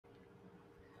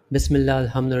Bismillah,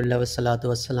 Alhamdulillah, wassalatu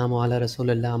wassalamu ala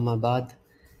Rasulullah, amma ba'd.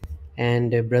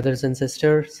 And brothers and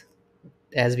sisters,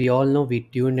 as we all know, we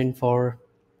tuned in for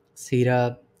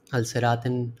Saheeh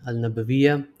Al-Seeratin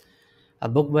Nabawiyyah, a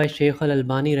book by Shaykh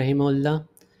Al-Albani rahimahullah,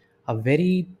 a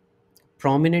very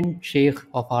prominent Shaykh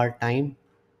of our time.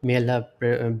 May Allah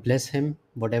bless him.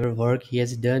 Whatever work he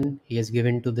has done, he has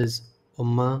given to this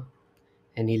ummah,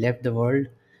 and he left the world.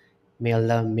 May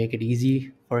Allah make it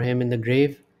easy for him in the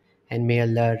grave, and may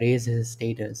Allah raise his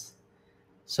status.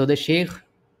 So the Sheikh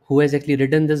who has actually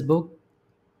written this book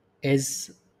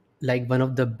is like one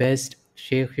of the best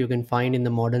Sheikh you can find in the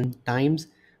modern times,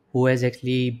 who has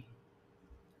actually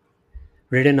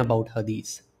written about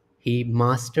Hadith. He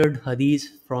mastered Hadith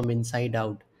from inside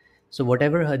out. So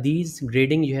whatever Hadith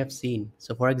grading you have seen.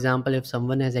 So for example, if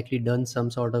someone has actually done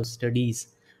some sort of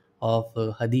studies of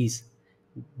Hadith,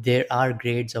 there are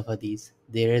grades of Hadith.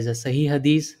 There is a Sahih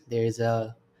Hadith, there is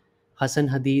a Hasan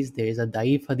Hadith, there is a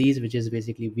Daif Hadith, which is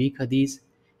basically weak Hadith,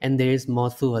 and there is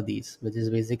Mawthu Hadith, which is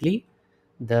basically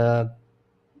the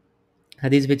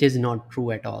Hadith which is not true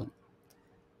at all.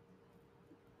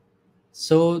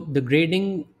 So the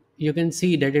grading, you can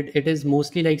see that it is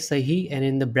mostly like Sahih, and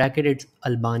in the bracket it's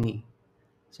Albani.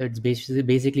 So it's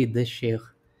basically this Sheikh.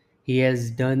 He has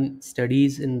done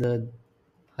studies in the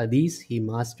Hadith, he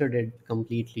mastered it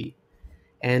completely.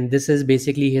 And this is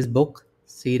basically his book,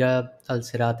 Saheeh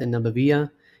Al-Seeratin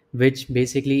Nabawiyyah, which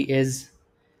basically is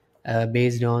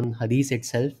based on Hadith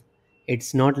itself.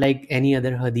 It's not like any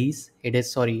other Hadith. It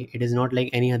is not like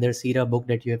any other Seerah book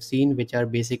that you have seen, which are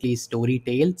basically story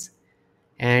tales.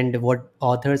 And what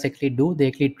authors actually do, they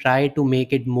actually try to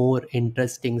make it more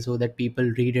interesting so that people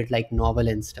read it like novel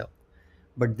and stuff.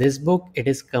 But this book, it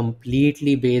is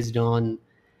completely based on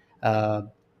uh,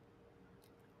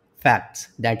 facts.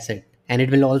 That's it. And it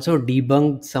will also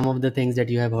debunk some of the things that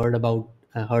you have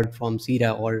heard from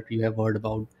Sira, or you have heard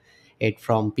about it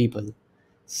from people.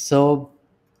 So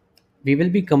we will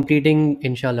be completing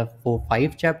inshallah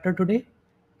 5 chapter today.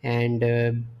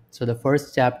 And so the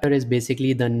first chapter is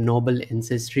basically the noble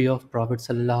ancestry of Prophet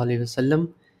Sallallahu Alaihi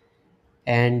Wasallam.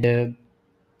 And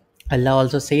Allah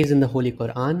also says in the Holy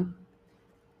Quran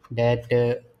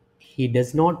that he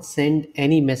does not send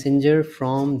any messenger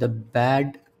from the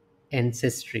bad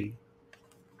ancestry.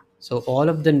 So all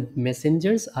of the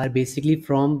messengers are basically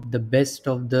from the best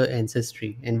of the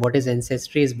ancestry. And what is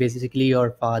ancestry is basically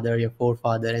your father, your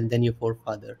forefather, and then your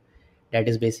forefather. That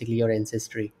is basically your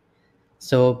ancestry.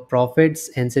 So prophets'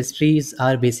 ancestries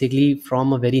are basically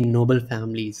from a very noble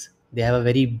families. They have a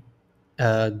very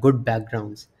good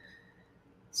backgrounds.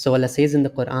 So Allah says in the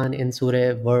Quran in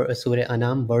Surah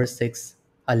Anam verse 6,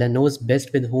 Allah knows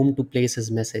best with whom to place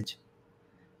his message.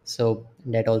 So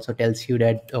that also tells you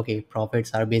that okay,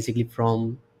 prophets are basically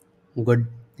from good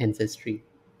ancestry.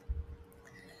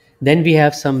 Then we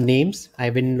have some names.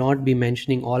 I will not be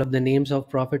mentioning all of the names of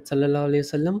Prophet Sallallahu Alaihi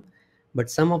Wasallam, but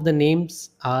some of the names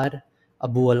are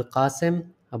Abu Al-Qasim,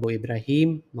 Abu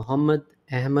Ibrahim, Muhammad,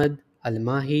 Ahmad,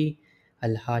 Al-Mahi,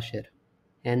 Al-Hashir,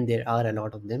 and there are a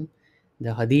lot of them.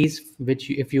 The hadith, which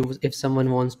if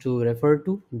someone wants to refer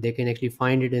to, they can actually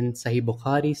find it in Sahih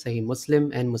Bukhari, Sahih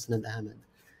Muslim, and Musnad Ahmad.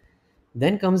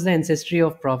 Then comes the ancestry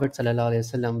of Prophet Sallallahu Alaihi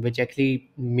Wasallam, which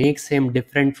actually makes him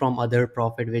different from other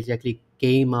prophet, which actually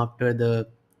came after the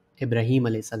Ibrahim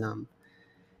alayhi salam.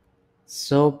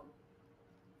 So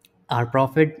our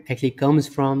prophet actually comes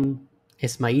from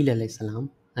Ismail alayhi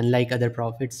salam, unlike other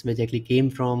prophets which actually came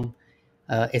from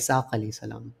Isaac alayhi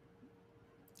salam.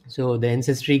 So the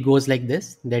ancestry goes like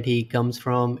this: that he comes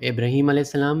from Ibrahim alayhi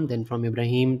salam, then from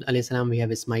Ibrahim alayhi salam we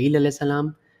have Ismail alayhi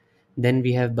salam. Then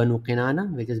we have Banu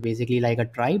Kinana, which is basically like a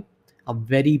tribe, a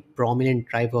very prominent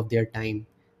tribe of their time.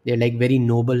 They're like very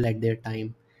noble at their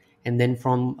time. And then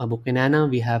from Abu Kinana,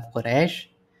 we have Quraysh.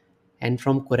 And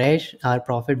from Quraysh, our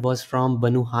prophet was from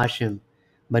Banu Hashim.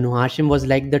 Banu Hashim was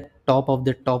like the top of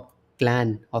the top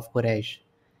clan of Quraysh.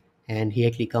 And he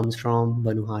actually comes from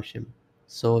Banu Hashim.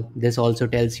 So this also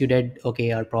tells you that,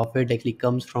 okay, our prophet actually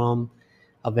comes from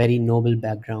a very noble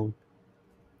background.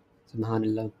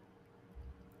 Subhanallah.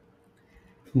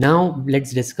 Now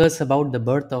let's discuss about the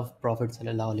birth of Prophet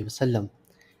Sallallahu Alaihi Wasallam.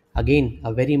 Again,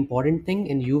 a very important thing,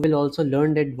 and you will also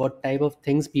learn that what type of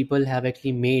things people have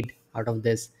actually made out of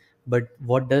this. But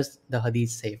what does the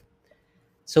Hadith say?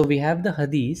 So we have the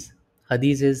Hadith.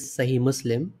 Hadith is Sahih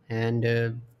Muslim, and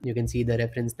you can see the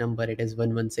reference number. It is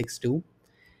 1162.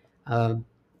 Uh,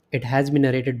 it has been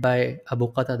narrated by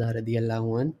Abu Qatada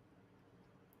radiyallahu anh.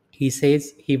 He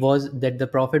says that the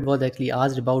Prophet was actually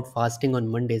asked about fasting on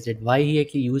Mondays, that why he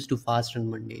actually used to fast on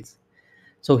Mondays.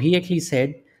 So he actually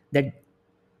said that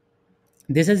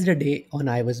this is the day on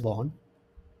I was born,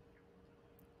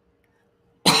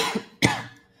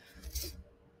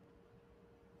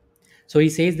 So he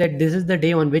says that this is the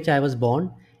day on which I was born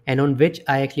and on which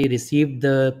I actually received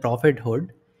the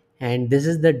prophethood, and this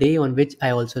is the day on which I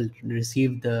also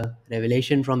received the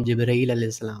revelation from Jibreel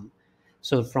alayhi salam.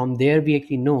 So from there we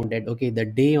actually know that okay, the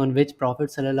day on which Prophet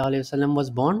sallallahu alaihi wasallam was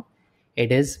born,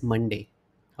 it is Monday.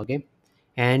 Okay.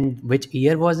 And which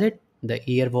year was it? The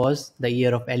year was the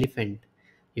year of elephant.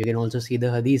 You can also see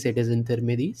the hadith, it is in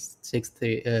Tirmidhi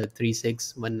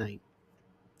 3619.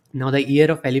 Now, the year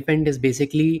of elephant is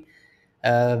basically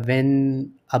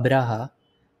when Abraha,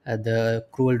 the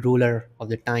cruel ruler of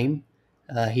the time,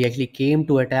 he actually came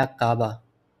to attack Kaaba,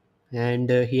 and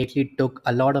he actually took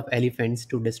a lot of elephants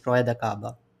to destroy the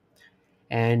Kaaba.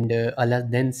 And Allah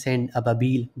then sent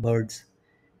Ababil birds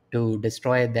to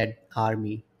destroy that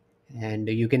army. And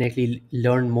you can actually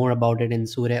learn more about it in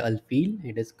Surah Al-Fil.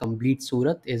 It is complete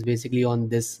surat is basically on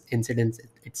this incident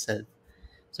itself.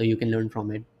 So you can learn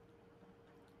from it.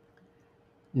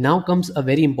 Now comes a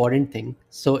very important thing.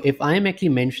 So if I am actually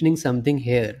mentioning something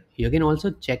here, you can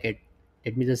also check it.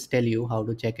 Let me just tell you how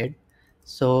to check it.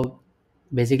 So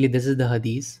basically this is the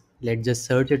hadith. Let's just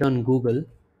search it on Google,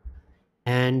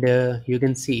 and you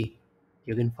can see,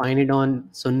 you can find it on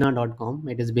sunnah.com.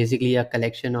 It is basically a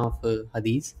collection of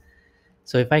hadiths.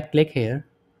 So if I click here,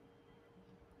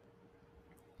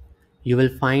 you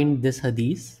will find this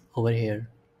hadith over here.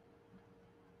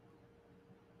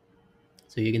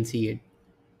 So you can see it.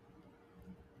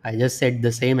 I just said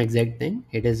the same exact thing.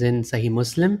 It is in Sahih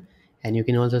Muslim, and you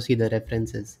can also see the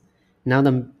references. Now,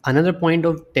 the another point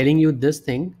of telling you this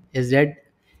thing is that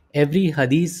every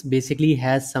hadith basically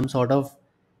has some sort of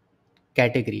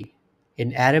category.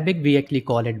 In Arabic, we actually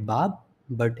call it bab,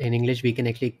 but in English, we can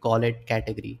actually call it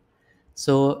category.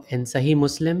 So in Sahih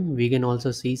Muslim, we can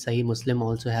also see Sahih Muslim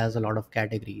also has a lot of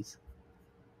categories.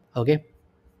 Okay.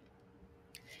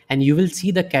 And you will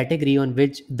see the category on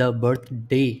which the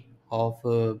birthday of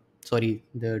sorry,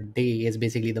 the day is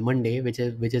basically the Monday, which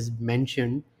is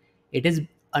mentioned. It is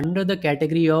under the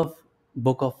category of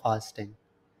book of fasting.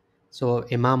 So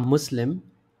Imam Muslim,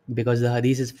 because the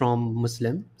hadith is from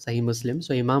Muslim, Sahih Muslim,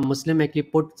 so Imam Muslim actually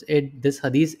puts it, this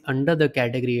hadith, under the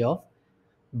category of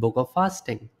book of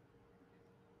fasting.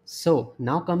 So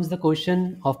now comes the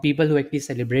question of people who actually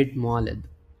celebrate Mu'alid.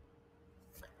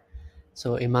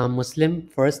 So Imam Muslim,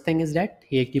 first thing is that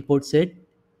he actually puts it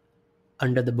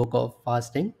under the book of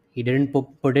fasting. He didn't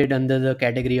put it under the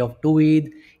category of two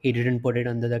Eid. He didn't put it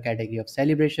under the category of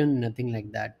celebration, nothing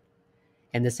like that.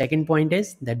 And the second point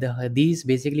is that the hadith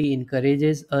basically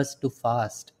encourages us to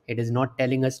fast. It is not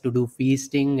telling us to do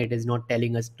feasting. It is not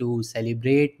telling us to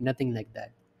celebrate, nothing like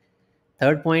that.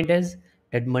 Third point is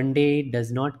that Monday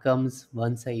does not comes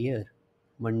once a year.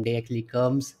 Monday actually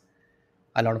comes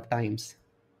a lot of times,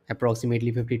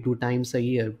 approximately 52 times a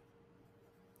year.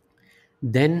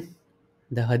 Then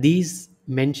the hadith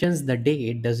mentions the day,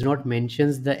 it does not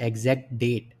mentions the exact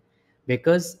date.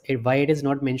 Because why it is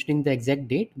not mentioning the exact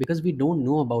date? Because we don't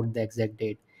know about the exact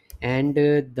date. And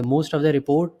the most of the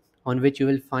report on which you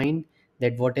will find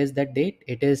that what is that date,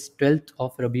 it is 12th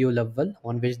of Rabiul Awwal,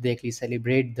 on which they actually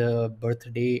celebrate the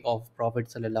birthday of Prophet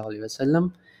Sallallahu Alaihi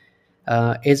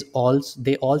Wasallam. Is also,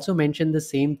 they also mention the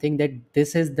same thing, that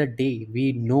this is the day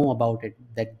we know about it,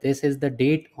 that this is the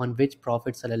date on which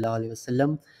Prophet Sallallahu Alaihi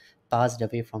Wasallam passed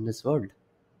away from this world.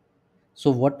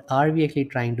 So what are we actually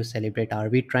trying to celebrate? Are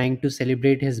we trying to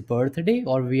celebrate his birthday,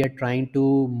 or we are trying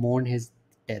to mourn his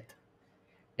death?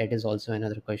 That is also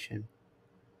another question.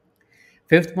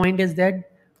 Fifth point is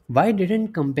that why didn't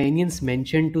companions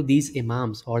mention to these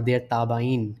imams or their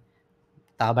tabain?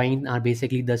 Tabain are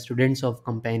basically the students of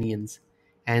companions,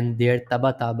 and their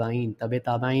tabain.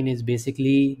 Tabain is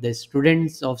basically the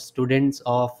students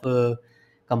of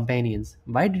companions.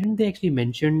 Why didn't they actually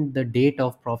mention the date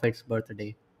of Prophet's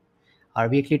birthday? Are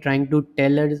we actually trying to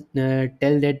tell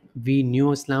that we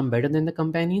knew Islam better than the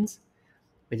companions?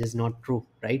 Which is not true,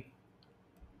 right?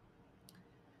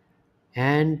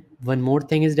 And one more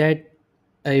thing is that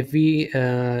if we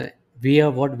are,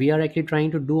 what we are actually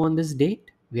trying to do on this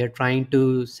date, we are trying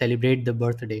to celebrate the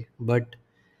birthday, but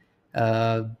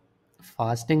uh,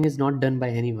 fasting is not done by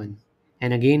anyone.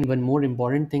 And again, one more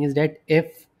important thing is that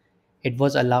if it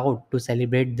was allowed to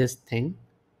celebrate this thing,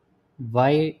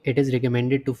 why it is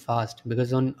recommended to fast?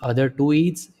 Because on other two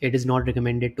Eids it is not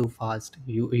recommended to fast.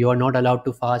 You are not allowed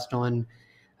to fast on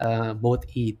both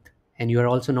Eid, and you are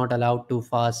also not allowed to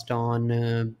fast on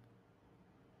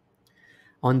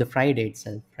the Friday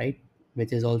itself, right?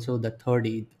 Which is also the third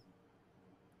Eid.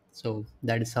 So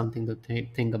that is something to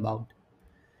think about.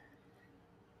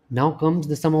 Now comes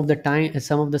the some of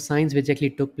the signs which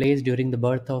actually took place during the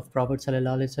birth of Prophet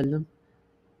Sallallahu Alaihi Wasallam.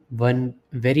 One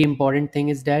very important thing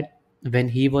is that when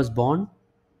he was born,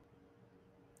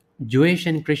 Jewish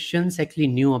and Christians actually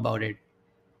knew about it.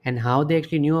 And how they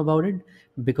actually knew about it?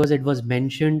 Because it was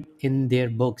mentioned in their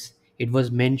books. It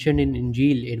was mentioned in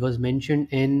Injil. It was mentioned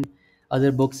in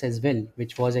other books as well,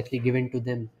 which was actually given to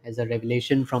them as a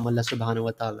revelation from Allah subhanahu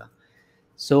wa ta'ala.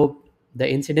 So the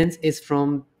incidence is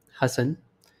from Hassan,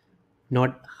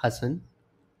 not Hassan,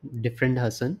 different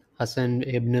Hassan, Hassan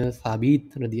ibn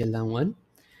Thabit radiallahu anh.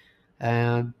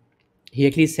 Uh, he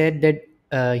actually said that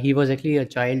he was actually a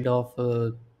child of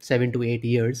 7 to 8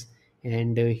 years,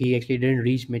 and he actually didn't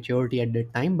reach maturity at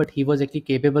that time, but he was actually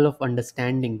capable of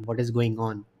understanding what is going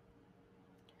on.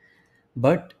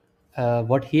 But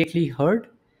what he actually heard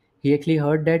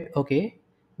that okay,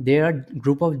 there are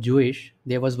group of Jewish.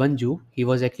 There was one Jew. He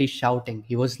was actually shouting.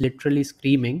 He was literally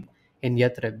screaming in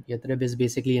Yathrib. Yathrib is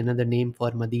basically another name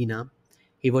for Medina.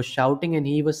 He was shouting and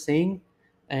he was saying,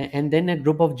 and then a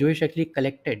group of Jewish actually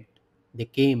collected. They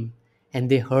came and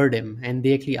they heard him and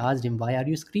they actually asked him, "Why are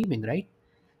you screaming?" Right?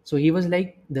 So he was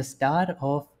like, "The star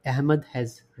of Ahmad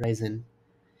has risen,"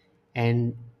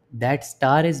 and that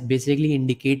star is basically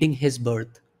indicating his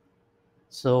birth.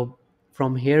 So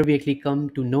from here we actually come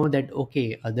to know that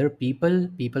okay, other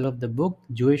people of the book,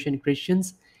 Jewish and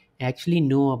Christians, actually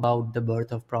know about the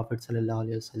birth of Prophet sallallahu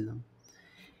alaihi wasallam.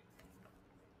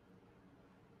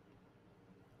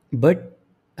 But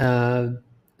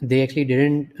they actually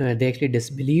didn't. They actually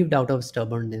disbelieved out of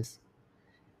stubbornness.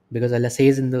 Because Allah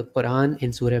says in the Quran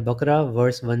in Surah Baqarah,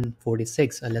 verse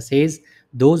 146, Allah says,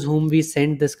 "Those whom we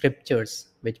sent the scriptures,"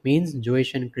 which means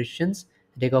Jewish and Christians,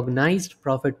 "recognized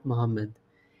Prophet Muhammad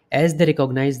as they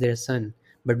recognize their son.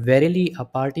 But verily, a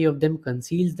party of them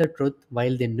conceals the truth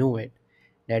while they know it."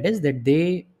 That is, that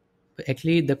they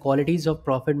actually, the qualities of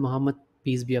Prophet Muhammad,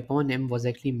 peace be upon him, was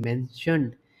actually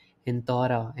mentioned in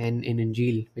Torah and in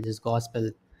Injil, which is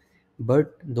Gospel.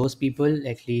 But those people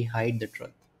actually hide the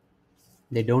truth.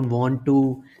 They don't want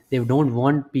to, they don't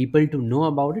want people to know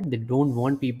about it. They don't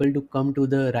want people to come to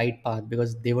the right path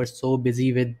because they were so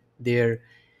busy with their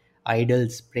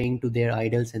idols, praying to their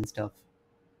idols and stuff.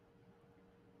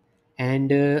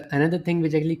 And another thing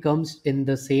which actually comes in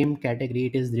the same category,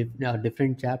 it is a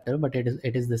different chapter, but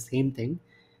it is the same thing.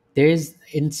 There is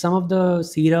in some of the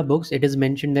Sira books, it is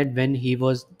mentioned that when he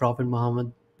was Prophet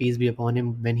Muhammad, peace be upon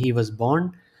him, when he was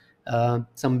born,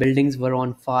 some buildings were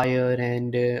on fire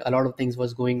and a lot of things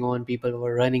was going on. People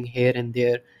were running here and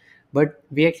there, but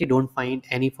we actually don't find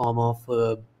any form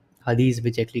of hadith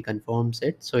which actually confirms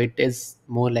it. So it is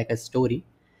more like a story.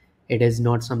 It is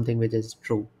not something which is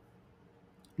true.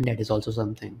 That is also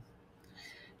something.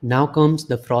 Now comes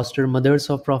the foster mothers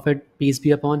of Prophet, peace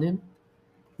be upon him.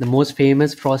 The most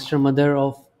famous foster mother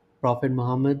of Prophet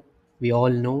Muhammad, we all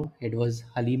know it was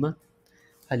Halima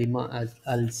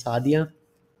al-Sadia.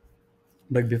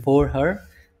 But before her,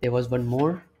 there was one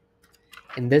more.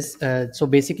 In this, so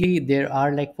basically, there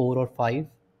are like 4 or 5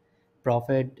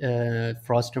 Prophet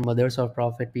foster mothers of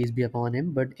Prophet, peace be upon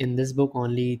him. But in this book,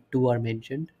 only 2 are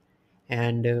mentioned,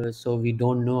 and so we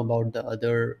don't know about the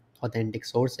other authentic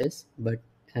sources. But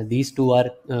these 2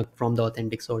 are from the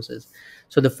authentic sources.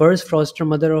 So the first foster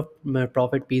mother of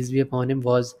Prophet, peace be upon him,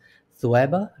 was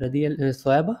Thuwaiba,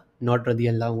 not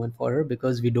radiyallahu anh for her,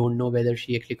 because we don't know whether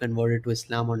she actually converted to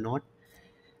Islam or not.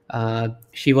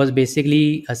 She was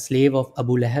basically a slave of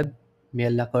Abu Lahab, may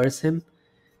Allah curse him,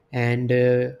 and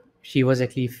she was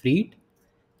actually freed.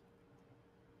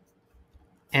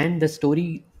 And the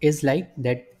story is like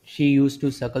that she used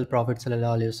to suckle Prophet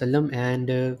sallallahu alaihi wasallam,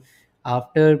 and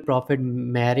after Prophet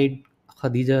married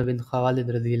Khadija bin Khalid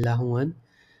radiyallahu anh,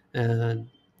 uh,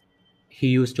 he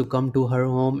used to come to her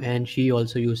home and she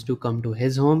also used to come to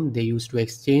his home. They used to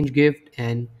exchange gift,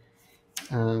 and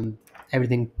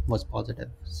everything was positive.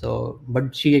 So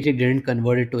but she actually didn't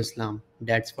convert it to Islam,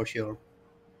 that's for sure.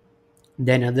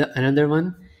 Then another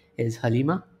one is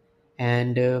Halima,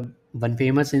 and one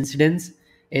famous incident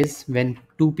is when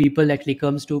 2 people actually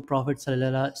comes to Prophet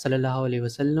sallallahu alaihi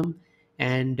wasallam,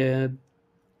 and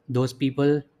those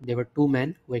people, there were 2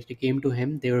 men who actually came to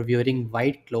him. They were wearing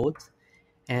white clothes,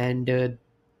 and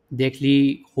they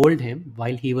actually hold him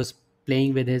while he was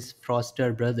playing with his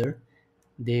foster brother.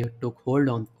 They took hold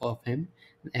on of him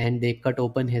and they cut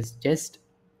open his chest,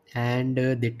 and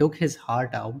they took his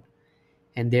heart out,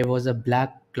 and there was a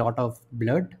black clot of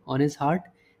blood on his heart,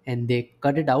 and they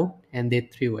cut it out and they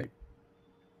threw it.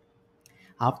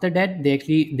 After that, they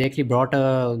actually brought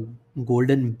a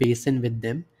golden basin with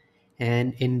them,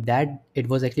 and in that it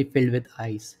was actually filled with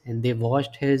ice, and they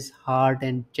washed his heart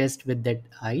and chest with that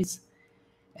ice,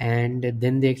 and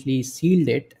then they actually sealed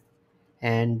it,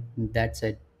 and that's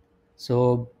it.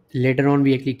 So later on,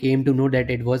 we actually came to know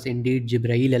that it was indeed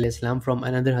Jibreel al Islam from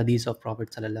another hadith of Prophet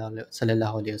sallallahu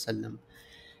alaihi wasallam.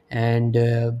 And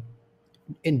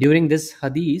during this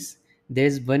hadith,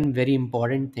 there's one very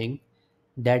important thing,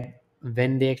 that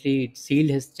when they actually sealed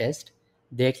his chest,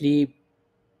 they actually,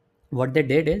 what they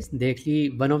did is, they actually,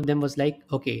 one of them was like,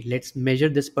 okay, let's measure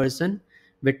this person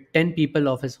with 10 people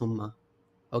of his ummah.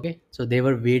 Okay, so they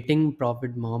were weighting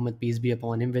Prophet Muhammad, peace be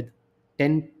upon him, with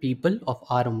 10 people of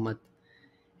our ummah,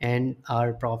 and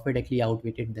our prophet actually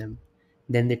outwitted them.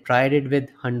 Then they tried it with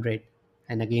 100,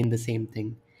 and again the same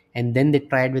thing. And then they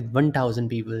tried with 1000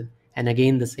 people, and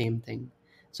again the same thing.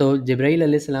 So Jibreel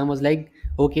alayhi salam was like,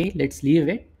 okay, let's leave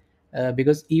it,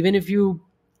 because even if you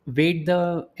weight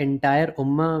the entire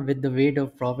ummah with the weight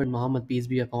of Prophet Muhammad, peace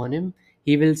be upon him,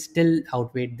 he will still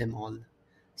outweigh them all.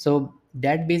 So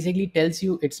that basically tells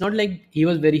you, it's not like he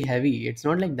was very heavy, it's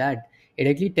not like that. It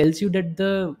actually tells you that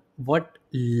the what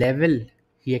level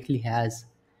he actually has.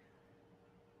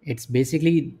 It's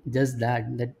basically just that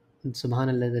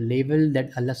subhanallah, the level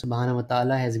that Allah subhanahu wa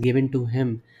ta'ala has given to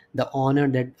him, the honor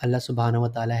that Allah subhanahu wa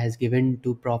ta'ala has given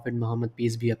to Prophet Muhammad,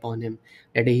 peace be upon him,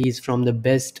 that he is from the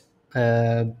best,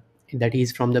 uh, that he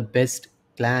is from the best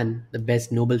clan, the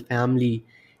best noble family,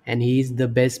 and he is the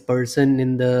best person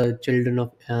in the children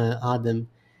of Adam,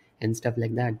 and stuff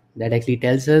like that. That actually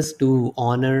tells us to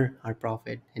honor our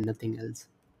prophet and nothing else.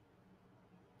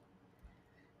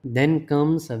 Then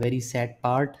comes a very sad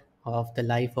part of the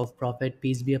life of Prophet,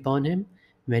 peace be upon him,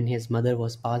 when his mother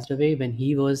was passed away when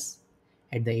he was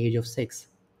at the age of 6.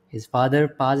 His father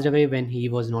passed away when he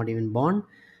was not even born,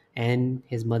 and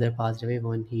his mother passed away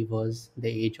when he was the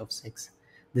age of 6.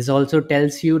 This also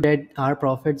tells you that our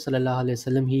Prophet sallallahu alaihi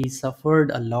wasallam, he suffered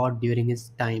a lot during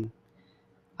his time.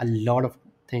 A lot of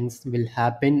things will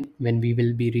happen when we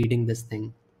will be reading this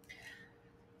thing.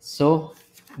 So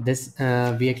this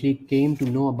we actually came to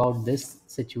know about this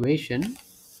situation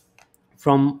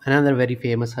from another very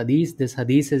famous hadith. This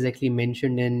hadith is actually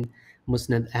mentioned in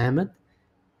Musnad Ahmad,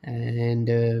 and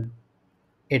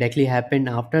it actually happened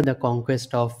after the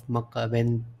conquest of Makkah.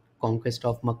 When conquest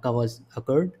of Makkah was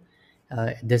occurred,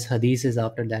 this hadith is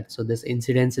after that. So this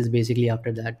incident is basically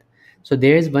after that. So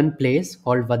there is one place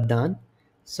called Waddan.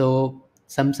 So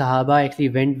some Sahaba actually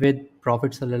went with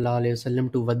Prophet sallallahu alaihi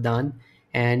wasallam to Waddan,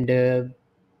 and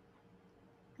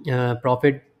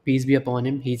Prophet, peace be upon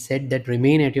him, he said that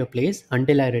remain at your place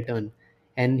until I return.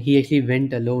 And he actually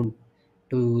went alone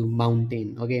to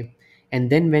mountain. Okay. And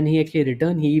then when he actually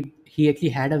returned, he actually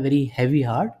had a very heavy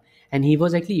heart, and he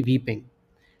was actually weeping.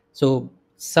 So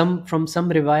some, from some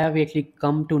riwayah, we actually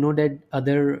come to know that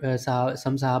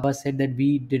some Sahaba said that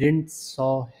we didn't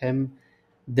saw him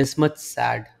this much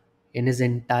sad in his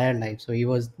entire life. So he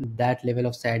was, that level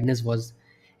of sadness was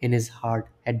in his heart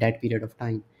at that period of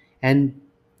time. And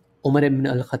Umar ibn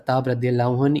al-Khattab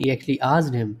radiallahu anh, he actually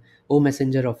asked him, O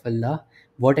Messenger of Allah,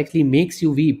 what actually makes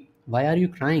you weep? Why are you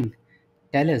crying?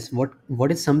 Tell us,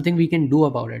 what is something we can do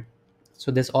about it? So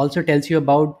this also tells you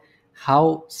about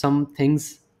how some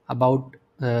things about,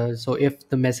 so if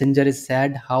the messenger is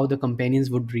sad, how the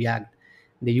companions would react.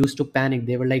 They used to panic.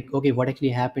 They were like, okay, what actually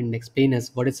happened? Explain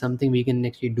us. What is something we can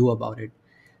actually do about it?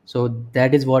 So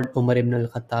that is what Umar ibn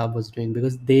al-Khattab was doing,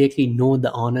 because they actually know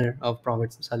the honor of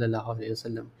Prophet sallallahu alaihi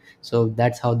wasallam. So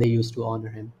that's how they used to honor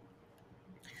him.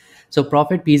 So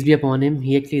Prophet, peace be upon him,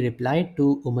 he actually replied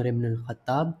to Umar ibn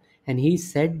al-Khattab, and he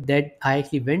said that I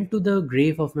actually went to the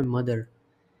grave of my mother,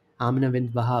 Amina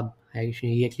bint Wahab.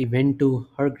 He actually went to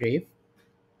her grave,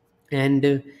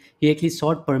 and he actually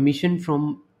sought permission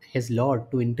from his Lord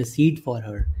to intercede for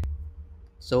her.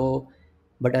 So,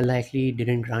 but Allah actually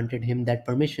didn't granted him that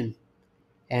permission,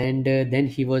 and then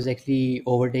he was actually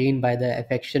overtaken by the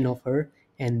affection of her,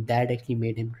 and that actually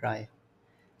made him cry.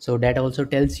 So that also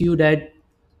tells you that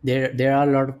there are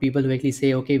a lot of people who actually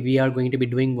say, okay, we are going to be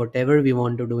doing whatever we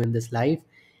want to do in this life,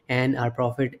 and our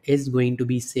prophet is going to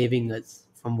be saving us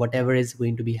from whatever is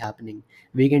going to be happening.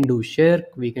 We can do shirk,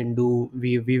 we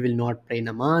will not pray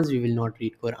namaz, we will not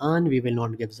read Quran, we will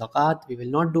not give zakat, we will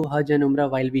not do hajj and umrah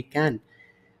while we can,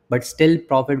 but still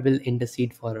prophet will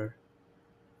intercede for her,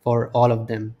 for all of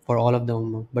them, for all of the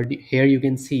ummah. But here you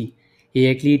can see he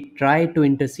actually tried to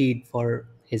intercede for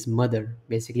his mother,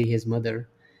 basically his mother,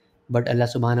 but Allah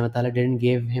subhanahu wa ta'ala didn't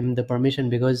give him the permission,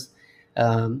 because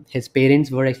his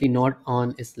parents were actually not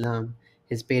on Islam.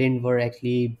 His parents were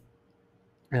actually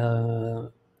uh,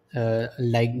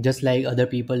 like just like other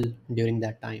people during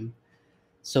that time.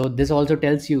 So this also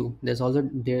tells you,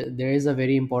 there is a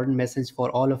very important message for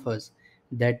all of us,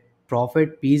 that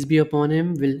prophet, peace be upon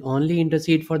him, will only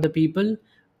intercede for the people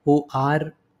who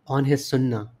are on his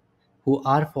sunnah, who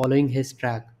are following his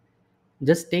track.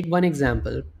 Just take one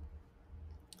example.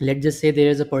 Let's just say there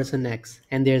is a person X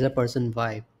and there is a person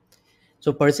Y.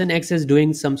 So person X is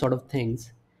doing some sort of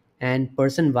things, and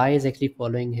person Y is actually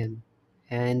following him.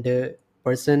 And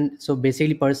person so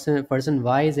basically person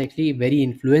Y is actually very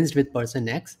influenced with person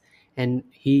X, and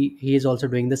he is also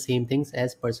doing the same things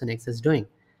as person X is doing.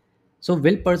 So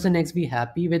will person X be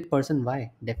happy with person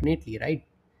Y? Definitely, right?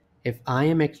 If I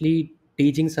am actually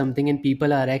teaching something and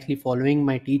people are actually following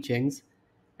my teachings,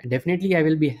 definitely I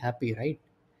will be happy, right?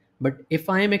 But if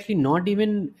I am actually not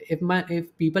even,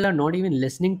 if people are not even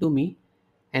listening to me,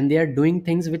 and they are doing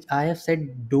things which I have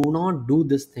said, do not do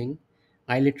this thing.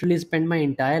 I literally spend my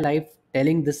entire life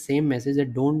telling the same message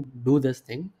that don't do this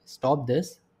thing, stop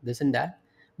this and that,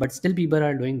 but still people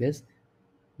are doing this.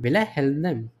 Will I help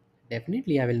them?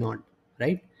 Definitely I will not,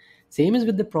 right? Same is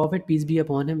with the prophet, peace be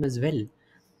upon him, as well.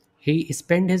 He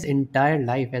spent his entire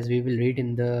life, as we will read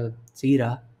in the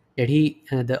Sira, that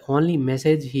the only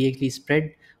message he actually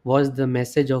spread was the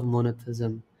message of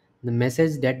monotheism, the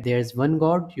message that there's one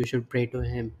God, you should pray to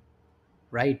him,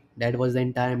 right? That was the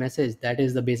entire message. That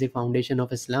is the basic foundation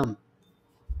of Islam.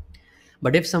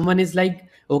 But if someone is like,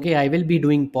 okay, I will be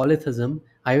doing polytheism,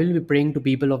 I will be praying to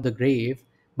people of the grave,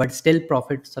 but still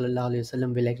Prophet Sallallahu Alaihi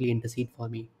Wasallam will actually intercede for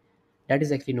me. That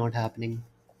is actually not happening.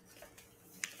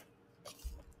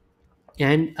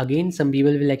 And again, some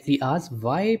people will actually ask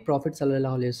why Prophet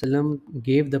ﷺ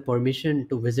gave the permission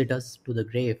to visit us to the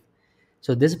grave.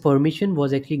 So this permission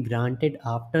was actually granted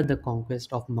after the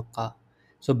conquest of Makkah.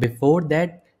 So before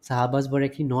that, Sahabas were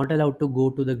actually not allowed to go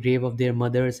to the grave of their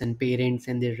mothers and parents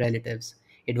and their relatives.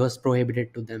 It was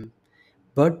prohibited to them.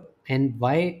 But and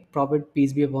why Prophet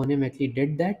peace be upon him actually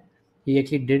did that? He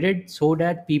actually did it so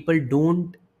that people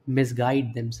don't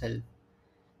misguide themselves,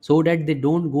 so that they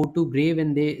don't go to grave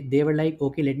and they were like,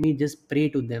 okay, let me just pray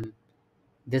to them.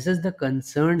 This is the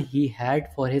concern he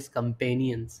had for his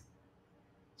companions.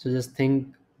 So just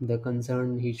think the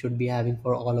concern he should be having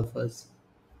for all of us.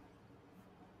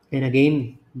 And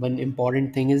again, one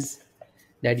important thing is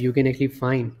that you can actually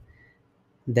find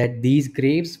that these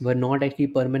graves were not actually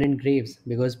permanent graves,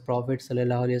 because Prophet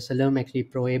ﷺ actually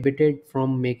prohibited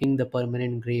from making the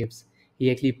permanent graves. He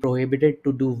actually prohibited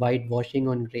to do whitewashing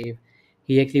on grave.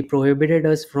 He actually prohibited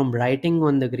us from writing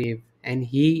on the grave, and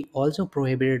he also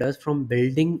prohibited us from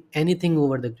building anything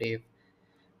over the grave.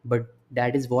 But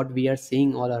that is what we are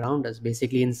seeing all around us.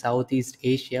 Basically, in Southeast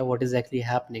Asia, what is actually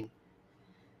happening?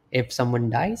 If someone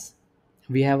dies,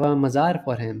 we have a mazar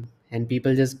for him, and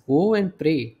people just go and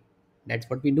pray. That's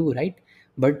what we do, right?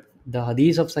 But the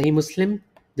hadith of Sahih Muslim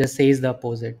just says the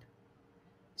opposite.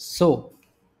 So,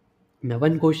 my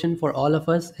one question for all of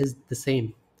us is the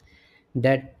same,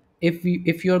 that if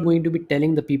you are going to be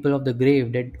telling the people of the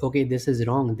grave that okay, this is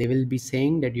wrong, they will be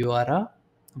saying that you are a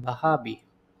Wahhabi,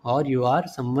 or you are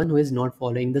someone who is not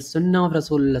following the Sunnah of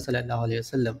Rasulullah sallallahu alaihi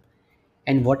wasallam.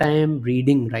 And what I am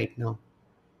reading right now,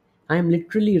 I am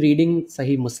literally reading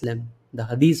Sahih Muslim, the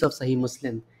hadith of Sahih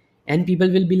Muslim. And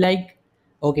people will be like,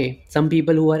 okay, some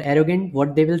people who are arrogant,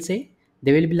 what they will say?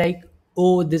 They will be like,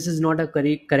 oh, this is not a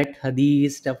correct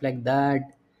hadith, stuff like that.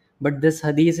 But this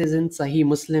hadith is in Sahih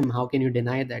Muslim. How can you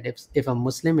deny that? If a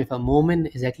Muslim, if a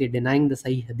Mu'min is actually denying the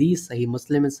Sahih hadith, Sahih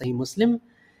Muslim and Sahih Muslim,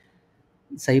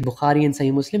 Sahih Bukhari and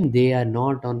Sahih Muslim, they are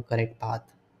not on correct path.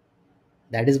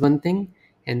 That is one thing.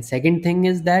 And second thing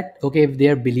is that okay, if they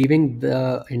are believing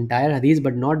the entire hadith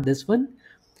but not this one,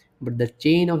 but the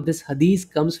chain of this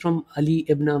hadith comes from Ali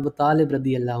ibn Abu Talib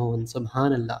radiallahu anh,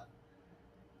 subhanallah.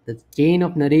 The chain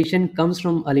of narration comes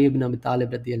from Ali ibn Abi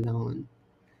Talib radiallahu anh.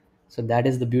 So that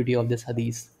is the beauty of this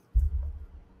hadith.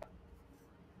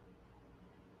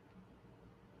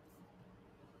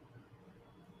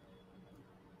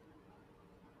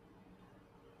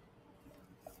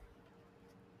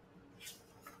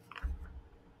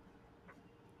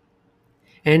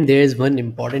 And there is one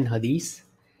important hadith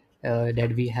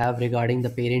that we have regarding the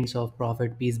parents of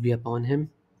Prophet peace be upon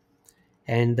him.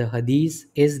 And the hadith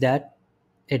is that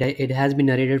it has been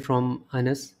narrated from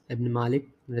Anas ibn Malik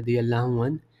radiallahu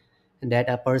anh, that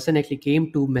a person actually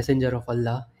came to Messenger of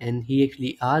Allah, and he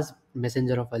actually asked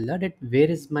Messenger of Allah that where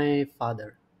is my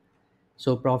father?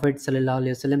 So Prophet sallallahu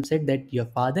alaihi wasallam said that your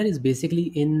father is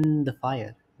basically in the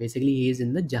fire. Basically, he is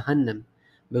in the Jahannam,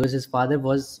 because his father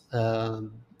was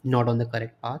not on the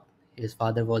correct path. His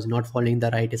father was not following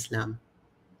the right Islam.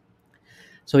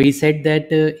 So he said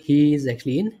that he is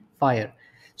actually in fire.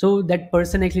 So that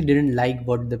person actually didn't like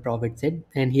what the Prophet said,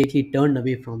 and he actually turned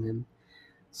away from him.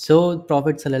 So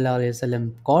Prophet sallallahu alaihi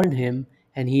wasallam called him,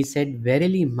 and he said,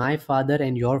 "Verily, my father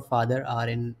and your father are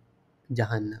in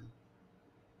Jahannam."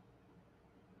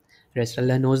 Rest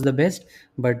Allah knows the best,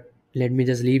 but let me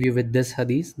just leave you with this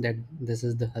hadith, that this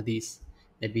is the hadith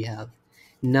that we have.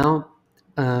 Now,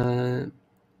 Al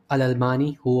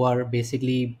Albani, who are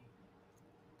basically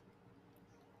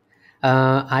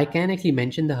I can actually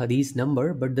mention the hadith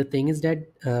number, but the thing is that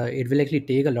it will actually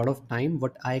take a lot of time.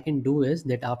 What I can do is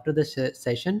that after the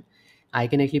session, I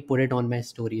can actually put it on my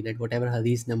story, that whatever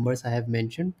hadith numbers I have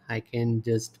mentioned, I can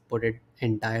just put it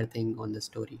entire thing on the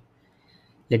story.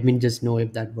 Let me just know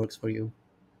if that works for you.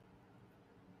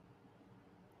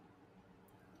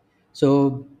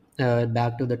 So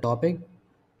back to the topic.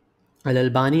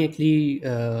 Al-Albani actually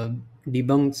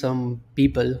debunked some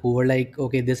people who were like,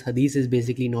 okay, this hadith is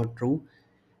basically not true,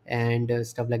 and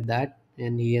stuff like that.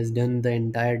 And he has done the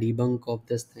entire debunk of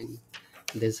this thing,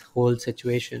 this whole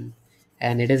situation.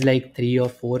 And it is like 3 or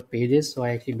 4 pages, so I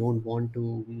actually don't want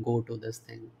to go to this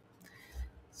thing.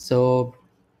 So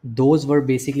those were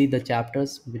basically the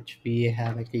chapters which we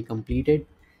have actually completed.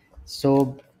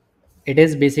 So it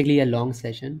is basically a long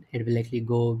session. It will actually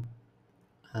go,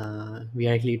 we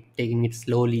are actually taking it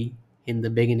slowly in the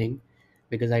beginning,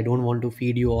 because I don't want to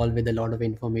feed you all with a lot of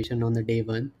information on the day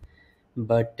one.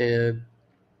 But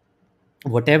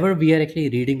whatever we are actually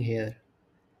reading here,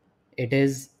 it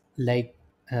is like,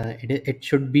 it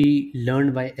should be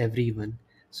learned by everyone.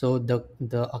 So the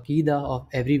akida of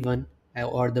everyone,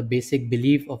 or the basic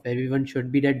belief of everyone,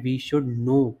 should be that we should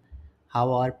know how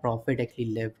our prophet actually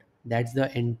lived. That's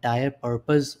the entire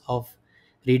purpose of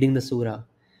reading the surah.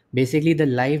 Basically, the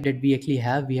life that we actually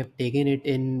have, we have taken it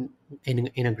in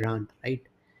a grant, right?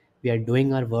 We are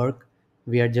doing our work,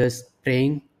 we are just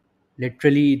praying,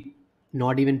 literally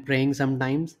not even praying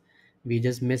sometimes. We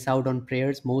just miss out on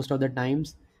prayers most of the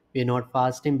times. We are not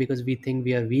fasting because we think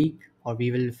we are weak, or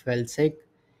we will feel sick,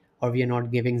 or we are not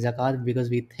giving zakat because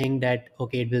we think that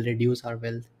okay, it will reduce our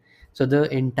wealth. So the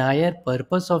entire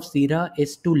purpose of sira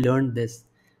is to learn this,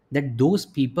 that those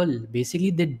people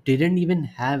basically they didn't even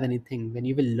have anything. When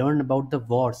you will learn about the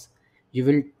wars, you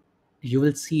will you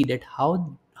will see that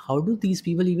how do these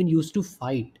people even used to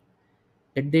fight,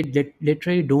 that they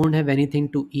literally don't have anything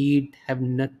to eat, have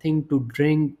nothing to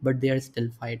drink, but they are still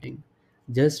fighting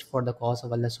just for the cause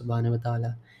of Allah subhanahu wa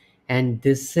ta'ala. And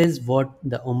this is what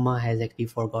the ummah has actually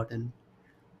forgotten.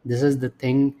 This is the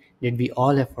thing that we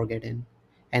all have forgotten.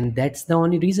 And that's the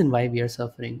only reason why we are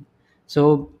suffering.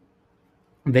 So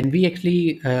when we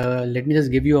actually, let me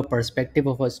just give you a perspective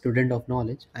of a student of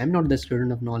knowledge. I'm not the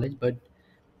student of knowledge, but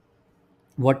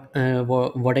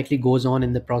what actually goes on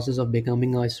in the process of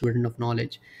becoming a student of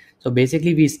knowledge. So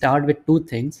basically we start with two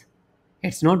things.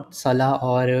 It's not salah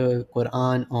or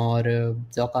quran or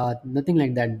zakat, nothing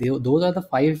like that. Those are the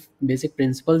five basic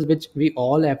principles which we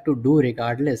all have to do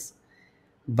regardless.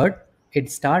 But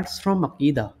it starts from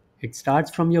aqidah, it starts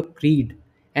from your creed,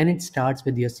 and it starts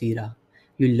with your seerah.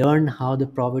 You learn how the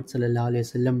Prophet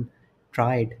ﷺ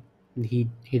tried. He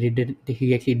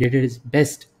actually did his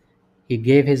best. He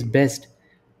gave his best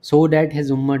so that his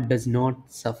ummah does not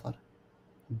suffer.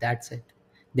 That's it.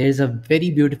 There is a very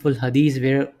beautiful hadith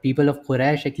where people of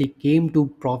Quraysh actually came to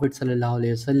Prophet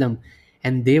ﷺ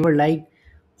and they were like,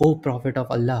 "O Prophet of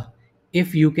Allah,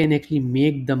 if you can actually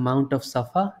make the Mount of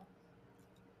Safa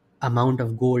amount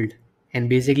of gold." And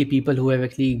basically people who have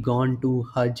actually gone to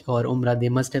Hajj or Umrah, they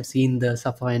must have seen the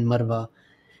Safa and Marwa.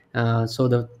 So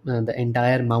the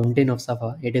entire mountain of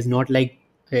Safa, it is not like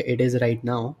it is right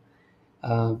now.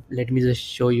 Let me just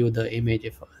show you the image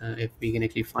if we can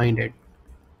actually find it.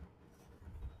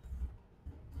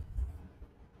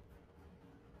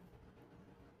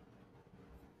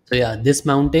 So yeah, this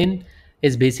mountain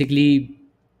is basically,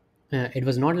 it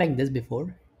was not like this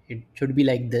before. It should be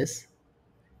like this.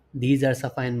 These are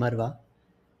Safa and Marwa.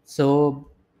 So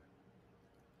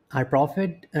our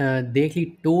prophet, they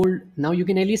actually told, now you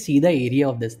can at least see the area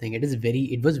of this thing. It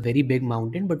was very big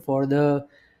mountain, but for the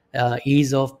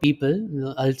ease of people,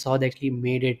 Al Saud actually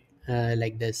made it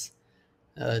like this.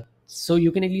 So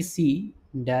you can actually see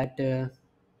that.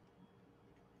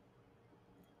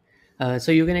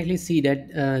 So you can actually see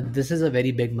that this is a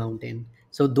very big mountain.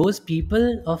 So those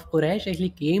people of Quraysh actually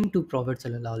came to Prophet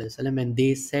Sallallahu Alaihi Wasallam and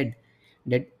they said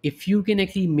that if you can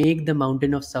actually make the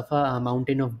mountain of Safa a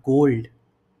mountain of gold,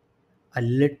 a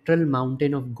literal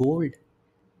mountain of gold,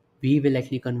 we will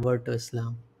actually convert to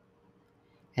Islam.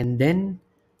 And then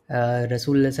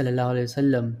Rasulullah sallallahu alaihi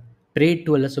wasallam prayed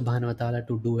to Allah subhanahu wa ta'ala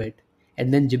to do it.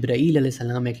 And then Jibreel alayhi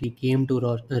salam actually came to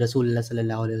Rasulullah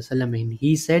sallallahu alaihi wasallam and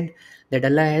he said that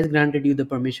Allah has granted you the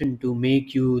permission to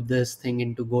make you this thing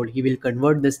into gold. He will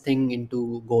convert this thing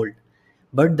into gold.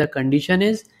 But the condition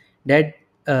is that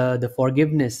the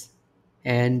forgiveness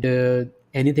and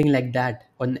anything like that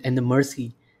and the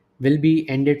mercy will be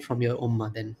ended from your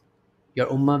ummah then. Your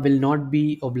ummah will not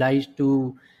be obliged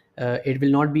to, it will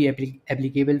not be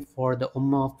applicable for the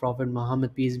ummah of Prophet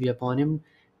Muhammad, peace be upon him,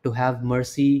 to have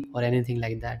mercy or anything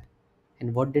like that.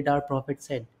 And what did our Prophet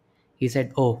said? He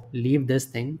said, oh, leave this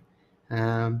thing.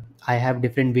 I have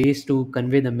different ways to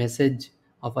convey the message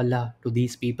of Allah to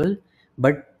these people,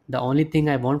 but the only thing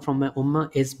I want from my ummah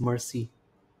is mercy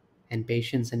and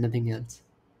patience and nothing else.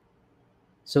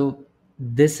 So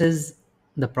this is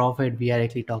the prophet we are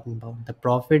actually talking about, the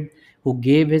prophet who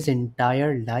gave his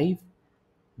entire life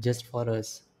just for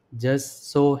us,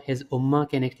 just so his ummah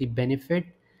can actually benefit,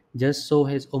 just so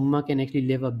his ummah can actually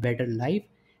live a better life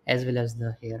as well as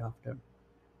the hereafter.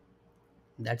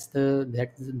 That's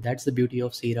the beauty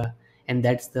of Sira, and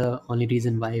that's the only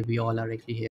reason why we all are actually here.